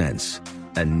Infiniti presents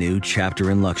a new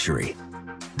chapter in luxury.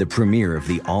 The premiere of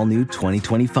the all-new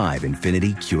 2025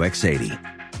 Infiniti QX80.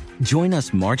 Join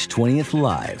us March 20th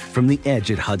live from the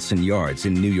Edge at Hudson Yards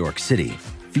in New York City,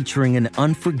 featuring an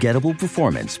unforgettable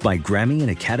performance by Grammy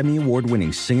and Academy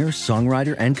Award-winning singer,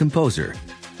 songwriter, and composer,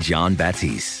 Jon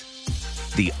Batiste.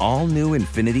 The all-new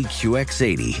Infiniti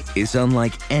QX80 is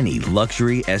unlike any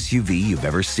luxury SUV you've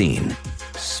ever seen.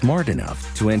 Smart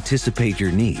enough to anticipate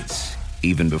your needs,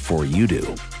 even before you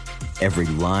do. Every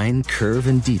line, curve,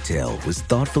 and detail was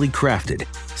thoughtfully crafted,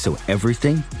 so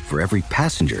everything for every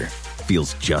passenger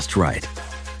feels just right.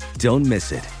 Don't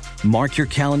miss it. Mark your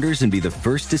calendars and be the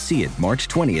first to see it March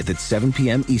 20th at 7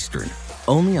 p.m. Eastern,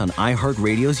 only on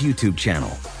iHeartRadio's YouTube channel.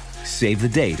 Save the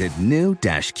date at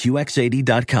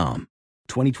new-QX80.com.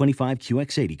 2025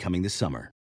 QX80 coming this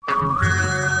summer.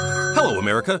 Hello,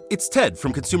 America. It's Ted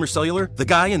from Consumer Cellular, the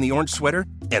guy in the orange sweater,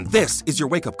 and this is your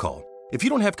wake-up call. If you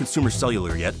don't have Consumer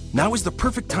Cellular yet, now is the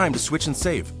perfect time to switch and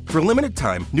save. For a limited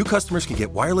time, new customers can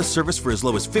get wireless service for as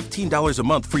low as $15 a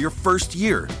month for your first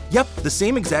year. Yep, the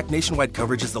same exact nationwide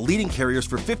coverage as the leading carriers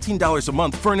for $15 a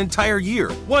month for an entire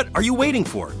year. What are you waiting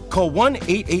for? Call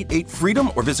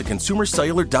 1-888-FREEDOM or visit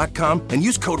ConsumerCellular.com and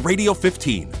use code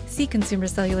RADIO15. See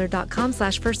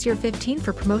ConsumerCellular.com/firstyear15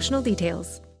 for promotional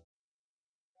details.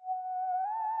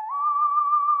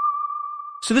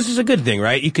 So this is a good thing,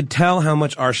 right? You could tell how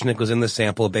much arsenic was in the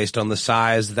sample based on the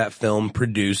size that film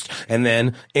produced, and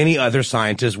then any other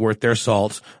scientist worth their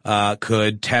salt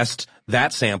could test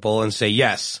that sample and say,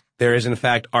 yes, there is in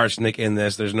fact arsenic in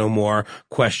this. There's no more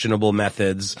questionable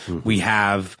methods. Mm-hmm. We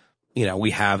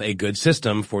have a good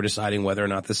system for deciding whether or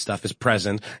not this stuff is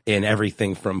present in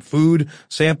everything from food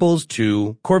samples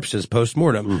to corpses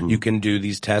post-mortem. Mm-hmm. You can do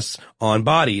these tests on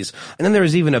bodies. And then there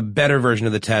is even a better version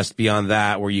of the test beyond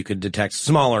that where you could detect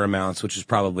smaller amounts, which is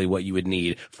probably what you would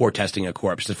need for testing a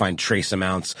corpse to find trace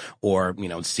amounts or,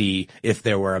 see if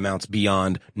there were amounts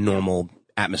beyond normal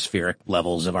atmospheric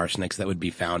levels of arsenics that would be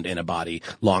found in a body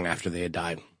long after they had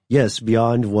died. Yes,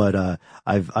 beyond what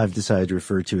I've decided to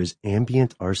refer to as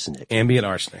ambient arsenic. Ambient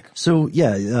arsenic. So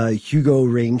Hugo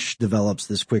Reinsch develops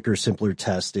this quicker, simpler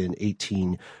test in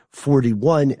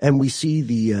 1841, and we see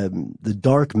the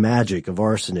dark magic of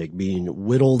arsenic being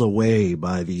whittled away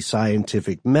by the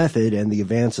scientific method and the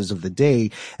advances of the day,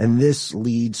 and this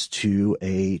leads to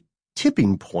a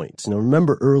tipping point. Now,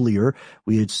 remember earlier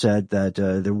we had said that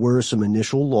there were some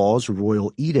initial laws,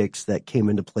 royal edicts that came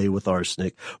into play with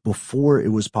arsenic before it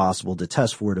was possible to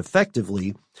test for it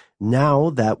effectively.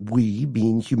 Now that we,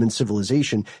 being human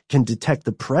civilization, can detect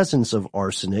the presence of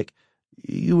arsenic,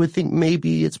 you would think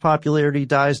maybe its popularity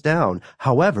dies down.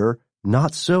 However,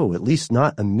 not so, at least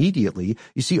not immediately.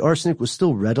 You see, arsenic was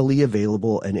still readily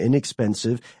available and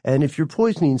inexpensive, and if you're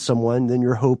poisoning someone, then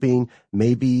you're hoping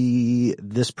maybe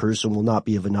this person will not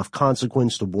be of enough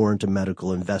consequence to warrant a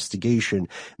medical investigation.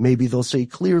 Maybe they'll say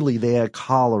clearly they had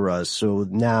cholera, so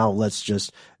now let's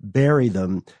just bury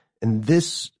them. And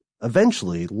this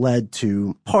eventually led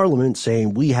to Parliament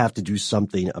saying we have to do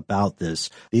something about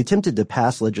this. They attempted to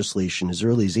pass legislation as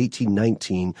early as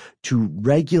 1819 to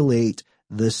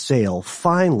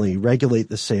finally regulate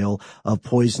the sale of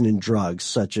poison and drugs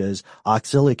such as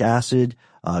oxalic acid,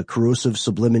 corrosive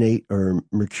subliminate or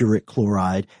mercuric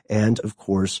chloride, and of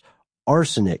course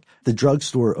arsenic. The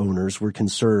drugstore owners were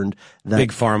concerned that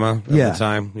Big Pharma at the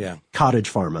time. Yeah.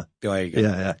 Cottage Pharma. There you go.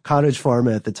 Yeah. Cottage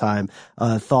Pharma at the time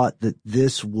thought that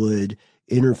this would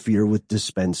interfere with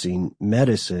dispensing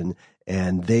medicine,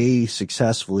 and they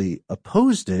successfully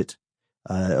opposed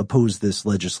this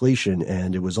legislation,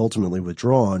 and it was ultimately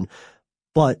withdrawn.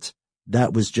 But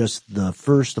that was just the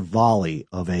first volley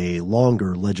of a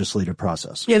longer legislative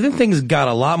process. Yeah, then things got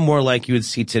a lot more like you would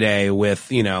see today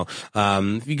with,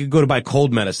 if you could go to buy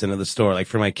cold medicine at the store, like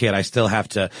for my kid, I still have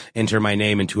to enter my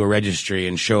name into a registry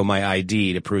and show my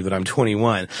ID to prove that I'm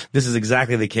 21. This is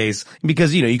exactly the case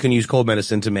because, you can use cold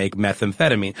medicine to make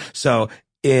methamphetamine. So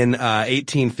in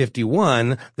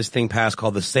 1851, this thing passed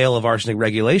called the Sale of Arsenic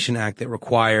Regulation Act that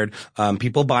required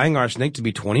people buying arsenic to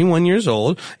be 21 years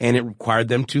old, and it required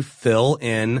them to fill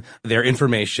in their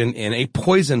information in a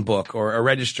poison book or a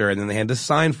register, and then they had to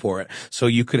sign for it. So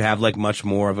you could have like much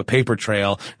more of a paper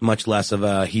trail, much less of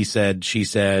a he said, she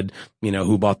said,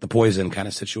 who bought the poison kind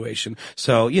of situation.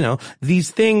 So,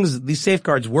 these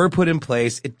safeguards were put in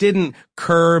place. It didn't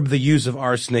curb the use of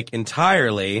arsenic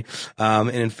entirely. And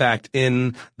in fact,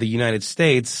 in the United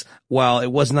States, while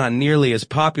it was not nearly as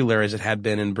popular as it had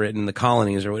been in Britain, the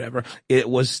colonies or whatever, it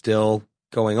was still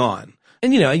going on.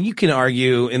 And, you can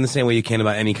argue in the same way you can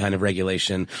about any kind of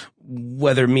regulation,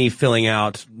 whether me filling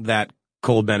out that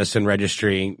cold medicine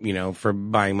registry, for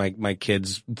buying my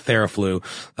kids Theraflu,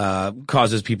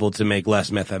 causes people to make less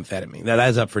methamphetamine. That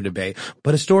is up for debate.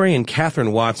 But historian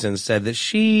Catherine Watson said that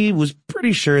she was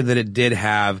pretty sure that it did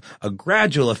have a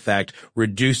gradual effect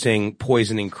reducing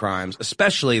poisoning crimes,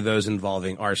 especially those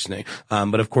involving arsenic.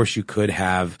 But of course you could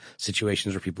have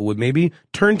situations where people would maybe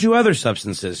turn to other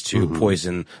substances to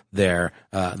poison their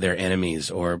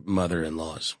enemies or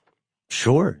mother-in-laws.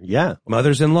 Sure. Yeah.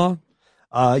 Mothers-in-law?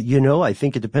 I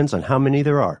think it depends on how many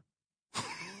there are.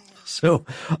 So,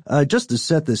 just to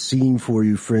set the scene for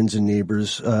you, friends and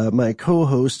neighbors, my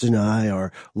co-host and I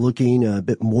are looking a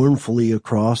bit mournfully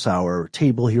across our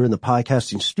table here in the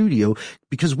podcasting studio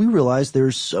because we realize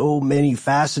there's so many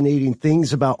fascinating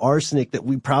things about arsenic that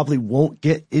we probably won't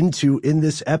get into in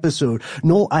this episode.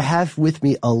 Noel, I have with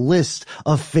me a list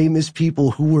of famous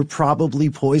people who were probably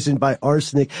poisoned by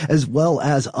arsenic, as well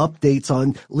as updates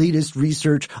on latest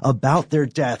research about their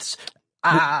deaths.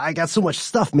 I got so much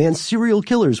stuff, man. Serial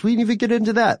killers. We didn't even get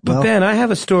into that. But Ben, I have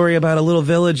a story about a little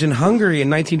village in Hungary in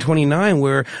 1929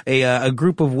 where a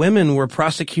group of women were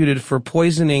prosecuted for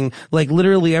poisoning like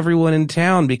literally everyone in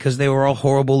town because they were all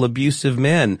horrible, abusive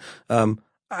men.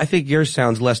 I think yours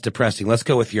sounds less depressing. Let's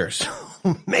go with yours.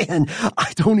 Man,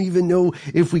 I don't even know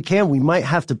if we can. We might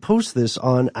have to post this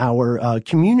on our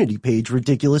community page,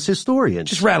 Ridiculous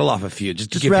Historians. Just rattle off a few,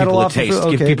 just to give people a taste,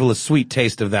 give people a sweet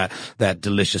taste of that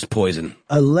delicious poison.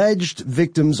 Alleged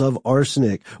victims of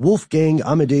arsenic. Wolfgang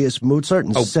Amadeus Mozart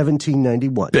in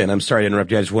 1791. Ben, I'm sorry to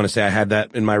interrupt you. I just want to say I had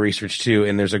that in my research too,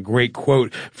 and there's a great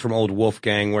quote from old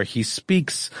Wolfgang where he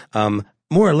speaks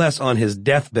more or less on his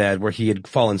deathbed where he had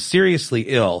fallen seriously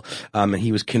ill, and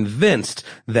he was convinced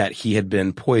that he had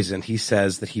been poisoned. He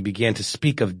says that he began to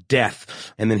speak of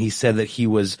death, and then he said that he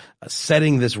was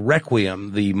setting this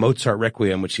requiem, the Mozart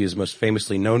requiem, which he is most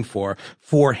famously known for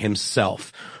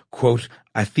himself. Quote,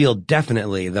 I feel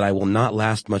definitely that I will not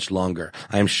last much longer.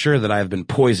 I am sure that I have been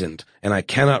poisoned, and I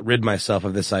cannot rid myself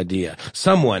of this idea.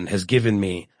 Someone has given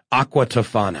me aqua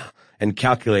tofana and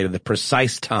calculated the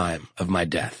precise time of my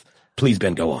death. Please,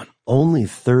 Ben, go on. Only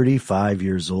 35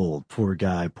 years old. Poor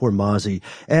guy. Poor Mozzie.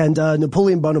 And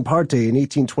Napoleon Bonaparte in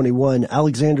 1821,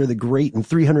 Alexander the Great in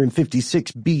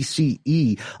 356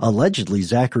 BCE, allegedly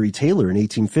Zachary Taylor in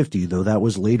 1850, though that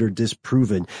was later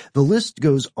disproven. The list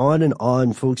goes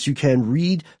on, folks. You can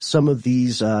read some of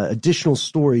these additional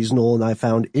stories Noel and I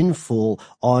found in full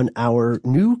on our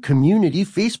new community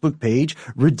Facebook page,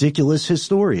 Ridiculous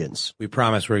Historians. We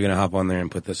promise we're going to hop on there and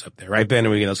put this up there. Right, Ben?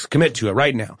 And we're going to commit to it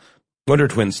right now. Wonder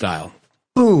Twin style.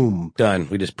 Boom. Done.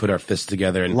 We just put our fists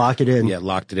together and lock it in. Yeah,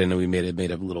 locked it in, and we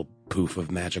made a little poof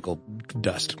of magical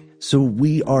dust. So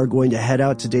we are going to head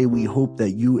out today. We hope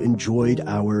that you enjoyed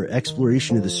our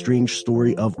exploration of the strange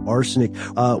story of arsenic.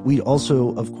 We'd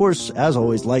also, of course, as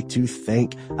always, like to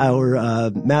thank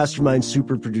our mastermind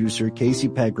super producer, Casey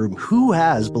Pegram, who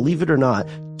has, believe it or not,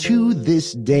 to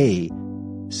this day,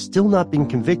 still not been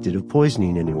convicted of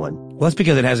poisoning anyone. Well, that's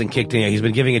because it hasn't kicked in yet. He's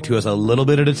been giving it to us a little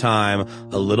bit at a time,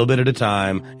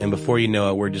 and before you know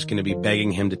it, we're just going to be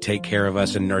begging him to take care of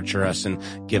us and nurture us and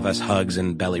give us hugs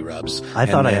and belly rubs. I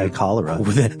thought I had cholera.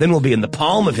 Then we'll be in the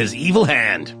palm of his evil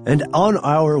hand. And on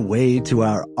our way to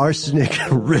our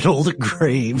arsenic-riddled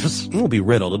graves. It won't be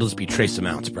riddled. It'll just be trace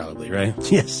amounts probably, right?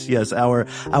 Yes, our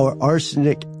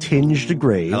arsenic-tinged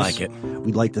graves. I like it.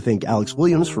 We'd like to thank Alex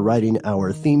Williams for writing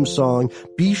our theme song.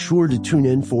 Be sure to tune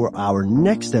in for our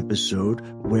next episode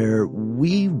where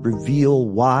we reveal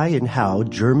why and how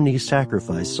Germany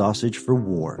sacrificed sausage for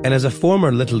war. And as a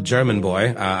former little German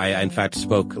boy, I in fact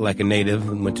spoke like a native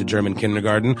and went to German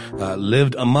kindergarten,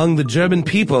 lived among the German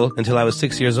people until I was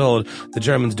 6 years old. The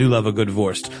Germans do love a good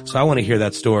Wurst. So I want to hear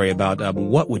that story about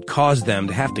what would cause them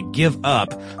to have to give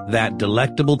up that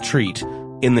delectable treat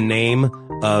in the name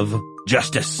of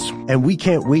justice. And we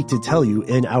can't wait to tell you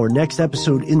in our next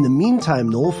episode. In the meantime,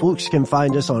 Noel, folks can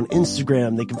find us on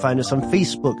Instagram. They can find us on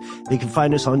Facebook. They can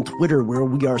find us on Twitter, where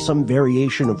we are some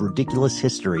variation of ridiculous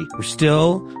history. We're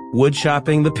still wood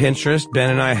shopping the Pinterest.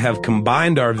 Ben and I have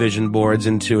combined our vision boards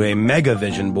into a mega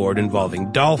vision board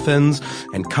involving dolphins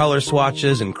and color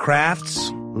swatches and crafts.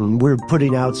 We're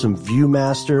putting out some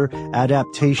Viewmaster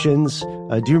adaptations.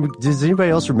 Does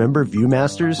anybody else remember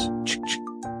Viewmasters?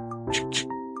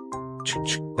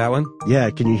 That one? Yeah,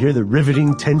 can you hear the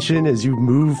riveting tension as you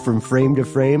move from frame to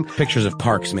frame? Pictures of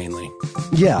parks mainly.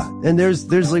 Yeah, and there's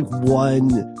like one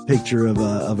picture of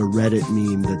a Reddit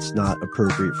meme that's not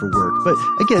appropriate for work. But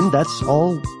again, that's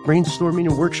all brainstorming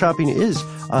and workshopping is.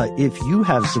 If you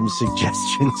have some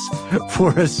suggestions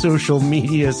for a social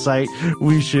media site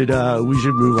we should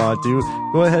move on to,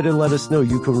 go ahead and let us know.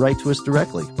 You can write to us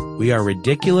directly. We are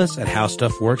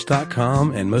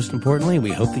ridiculous@howstuffworks.com, and most importantly,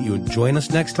 we hope that you would join us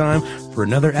next time for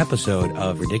another episode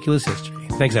of Ridiculous History.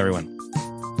 Thanks, everyone.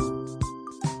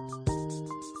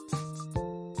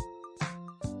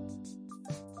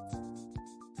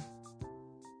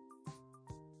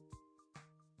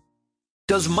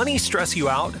 Does money stress you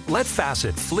out? Let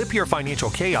Facet flip your financial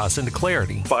chaos into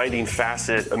clarity. Finding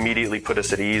Facet immediately put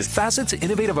us at ease. Facet's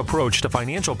innovative approach to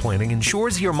financial planning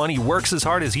ensures your money works as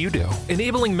hard as you do,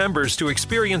 enabling members to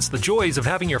experience the joys of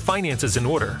having your finances in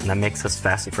order. And that makes us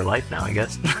Facet for life now, I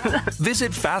guess.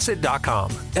 Visit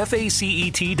Facet.com,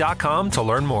 FACET.com to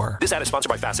learn more. This ad is sponsored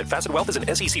by Facet. Facet Wealth is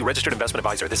an SEC registered investment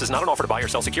advisor. This is not an offer to buy or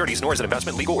sell securities, nor is it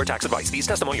investment, legal, or tax advice. These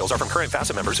testimonials are from current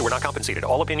Facet members who are not compensated.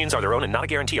 All opinions are their own and not a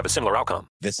guarantee of a similar outcome.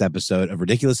 This episode of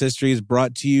Ridiculous History is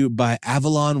brought to you by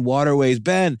Avalon Waterways.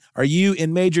 Ben, are you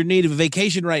in major need of a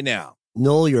vacation right now?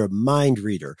 Noel, you're a mind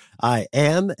reader. I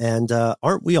am, and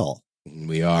aren't we all?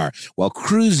 We are. While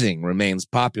cruising remains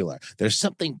popular, there's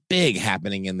something big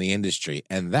happening in the industry,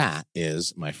 and that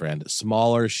is, my friend,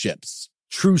 smaller ships.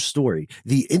 True story.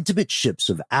 The intimate ships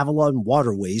of Avalon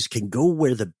Waterways can go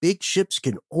where the big ships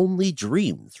can only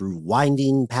dream, through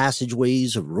winding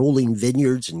passageways of rolling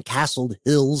vineyards and castled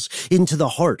hills into the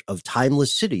heart of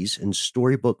timeless cities and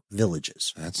storybook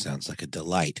villages. That sounds like a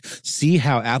delight. See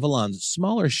how Avalon's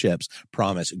smaller ships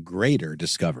promise greater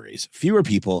discoveries, fewer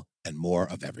people, and more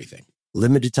of everything.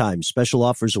 Limited time special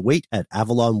offers await at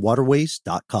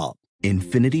avalonwaterways.com.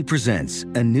 Infiniti presents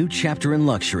a new chapter in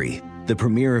luxury, the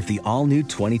premiere of the all-new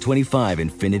 2025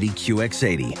 Infiniti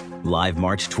QX80, live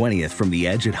March 20th from the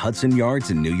Edge at Hudson Yards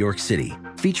in New York City,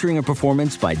 featuring a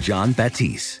performance by John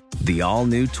Batiste. The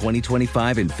all-new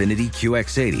 2025 Infiniti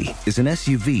QX80 is an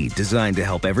SUV designed to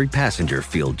help every passenger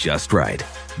feel just right.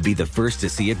 Be the first to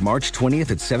see it March 20th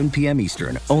at 7 p.m.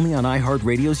 Eastern, only on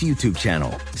iHeartRadio's YouTube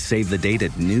channel. Save the date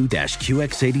at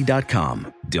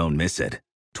new-QX80.com. Don't miss it.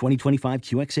 2025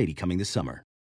 QX80 coming this summer.